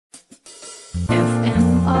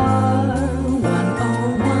FMR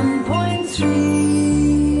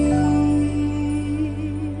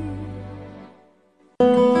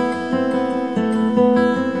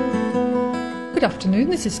Good afternoon,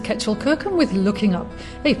 this is Ketchel Kirkham with Looking Up,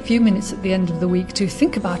 a few minutes at the end of the week to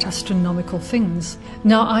think about astronomical things.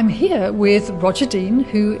 Now I'm here with Roger Dean,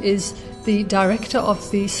 who is the director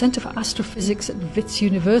of the Centre for Astrophysics at Wits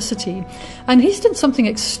University, and he's done something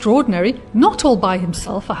extraordinary, not all by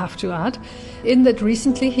himself I have to add, in that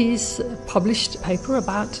recently he's published a paper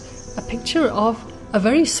about a picture of a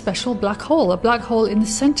very special black hole in the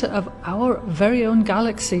centre of our very own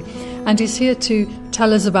galaxy, and he's here to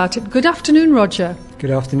tell us about it. Good afternoon, Roger.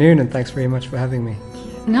 Good afternoon, and thanks very much for having me.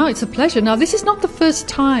 No, it's a pleasure. Now, this is not the first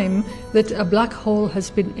time that a black hole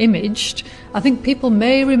has been imaged. I think people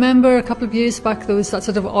may remember a couple of years back there was that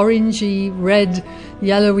sort of orangey, red,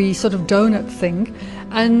 yellowy sort of donut thing.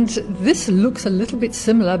 And this looks a little bit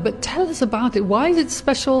similar, but tell us about it. Why is it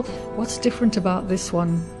special? What's different about this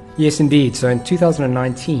one? Yes, indeed. So in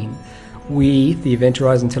 2019, we, the Event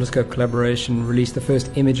Horizon Telescope Collaboration, released the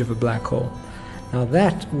first image of a black hole. Now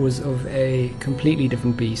that was of a completely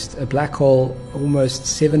different beast, a black hole almost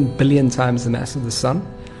 7 billion times the mass of the Sun,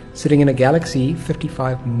 sitting in a galaxy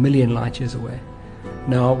 55 million light years away.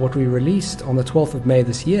 Now what we released on the 12th of May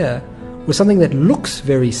this year was something that looks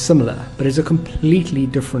very similar, but is a completely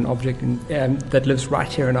different object that lives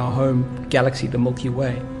right here in our home galaxy, the Milky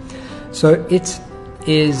Way. So it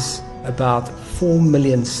is about 4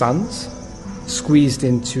 million suns, squeezed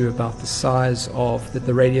into about the size of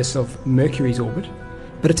the radius of Mercury's orbit,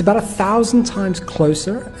 but it's about 1,000 times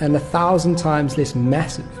closer and 1,000 times less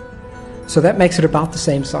massive. So that makes it about the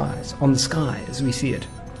same size on the sky as we see it.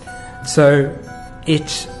 So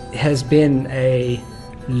it has been a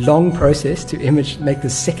long process to make the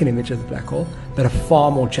second image of the black hole, but a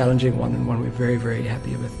far more challenging one, and one we're very, very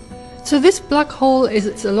happy with. So this black hole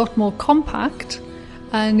it's a lot more compact,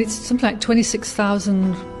 and it's something like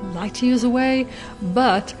 26,000 light years away,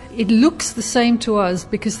 but it looks the same to us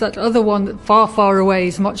because that other one far, far away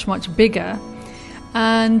is much, much bigger,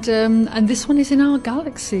 and this one is in our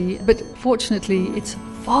galaxy. But fortunately, it's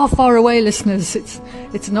far, far away, listeners.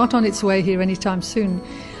 It's not on its way here anytime soon.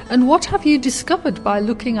 And what have you discovered by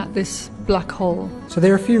looking at this black hole? So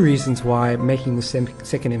there are a few reasons why making the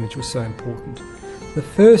second image was so important. The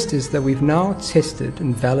first is that we've now tested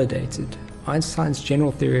and validated Einstein's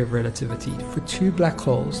general theory of relativity for two black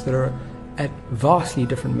holes that are at vastly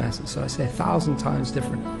different masses, so I say 1,000 times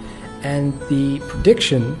different. And the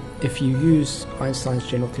prediction, if you use Einstein's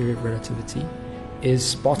general theory of relativity, is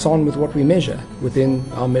spot on with what we measure within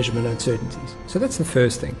our measurement uncertainties. So that's the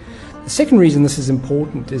first thing. The second reason this is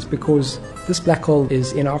important is because this black hole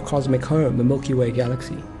is in our cosmic home, the Milky Way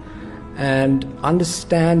galaxy. And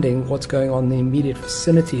understanding what's going on in the immediate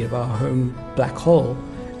vicinity of our home black hole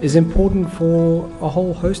is important for a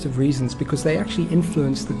whole host of reasons, because they actually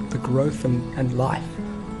influence the growth and life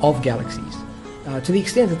of galaxies to the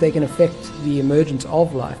extent that they can affect the emergence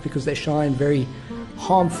of life, because they shine very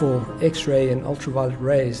harmful X-ray and ultraviolet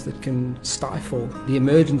rays that can stifle the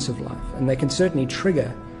emergence of life, and they can certainly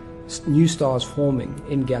trigger new stars forming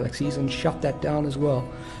in galaxies and shut that down as well.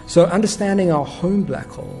 So understanding our home black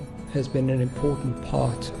hole has been an important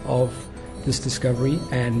part of this discovery,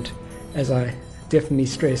 and as I definitely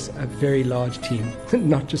stress, a very large team,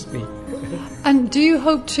 not just me. And do you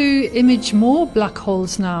hope to image more black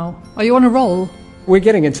holes now? Are you on a roll? We're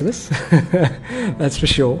getting into this, that's for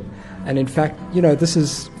sure. And in fact,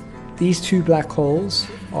 these two black holes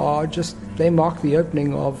they mark the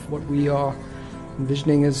opening of what we are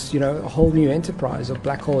envisioning as, a whole new enterprise of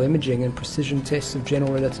black hole imaging and precision tests of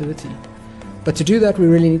general relativity. But to do that, we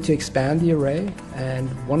really need to expand the array, and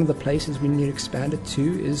one of the places we need to expand it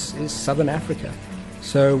to is southern Africa.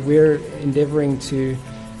 So we're endeavoring to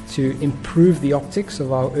improve the optics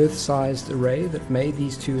of our Earth-sized array that made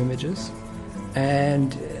these two images,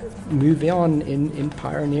 and move on in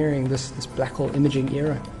pioneering this black hole imaging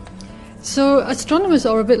era. So astronomers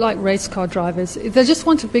are a bit like race car drivers. They just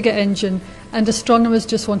want a bigger engine, and astronomers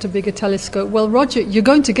just want a bigger telescope. Well, Roger, you're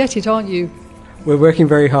going to get it, aren't you? We're working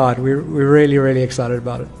very hard. We're really, really excited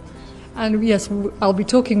about it. And yes, I'll be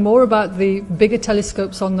talking more about the bigger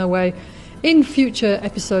telescopes on their way in future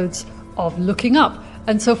episodes of Looking Up.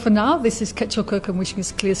 And so for now, this is Ketchel Kirkham wishing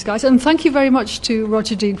us clear skies. And thank you very much to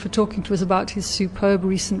Roger Dean for talking to us about his superb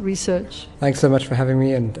recent research. Thanks so much for having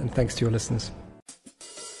me, and thanks to your listeners.